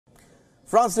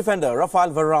France defender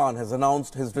Raphaël Varane has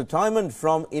announced his retirement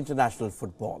from international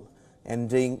football,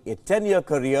 ending a 10-year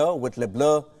career with Les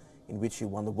Bleus, in which he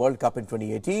won the World Cup in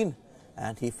 2018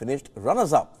 and he finished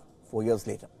runners-up 4 years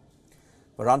later.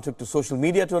 Varane took to social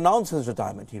media to announce his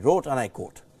retirement. He wrote, and I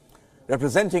quote,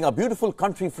 "Representing our beautiful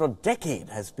country for a decade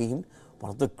has been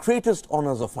one of the greatest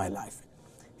honors of my life.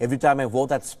 Every time I wore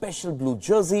that special blue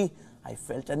jersey, I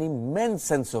felt an immense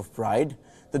sense of pride,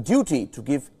 the duty to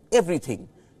give everything,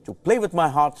 to play with my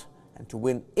heart and to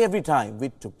win every time we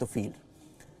took the field.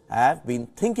 I have been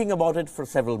thinking about it for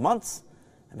several months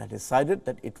and I decided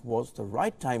that it was the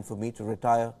right time for me to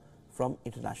retire from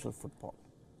international football."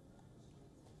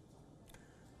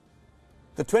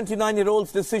 The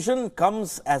 29-year-old's decision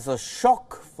comes as a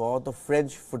shock for the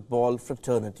French football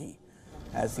fraternity,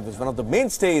 as he was one of the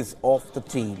mainstays of the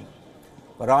team.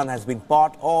 Varane has been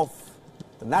part of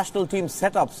the national team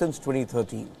setup since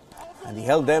 2013, and he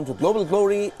held them to global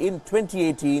glory in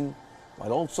 2018,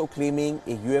 while also claiming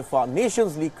a UEFA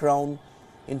Nations League crown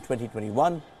in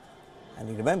 2021. And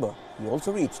you remember, he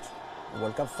also reached the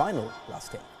World Cup final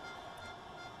last year.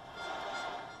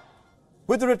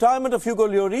 With the retirement of Hugo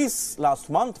Lloris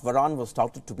last month, Varane was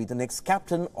touted to be the next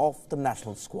captain of the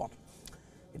national squad.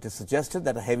 It is suggested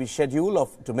that a heavy schedule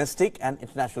of domestic and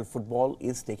international football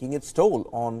is taking its toll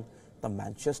on the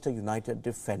Manchester United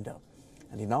defender,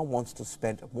 and he now wants to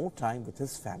spend more time with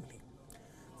his family.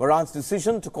 Varane's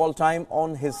decision to call time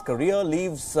on his career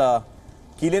leaves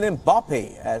Kylian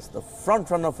Mbappe as the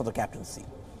front-runner for the captaincy,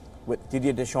 with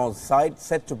Didier Deschamps' side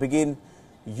set to begin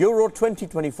Euro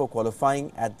 2024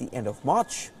 qualifying at the end of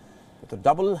March with a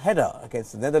double header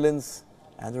against the Netherlands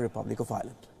and the Republic of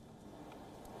Ireland.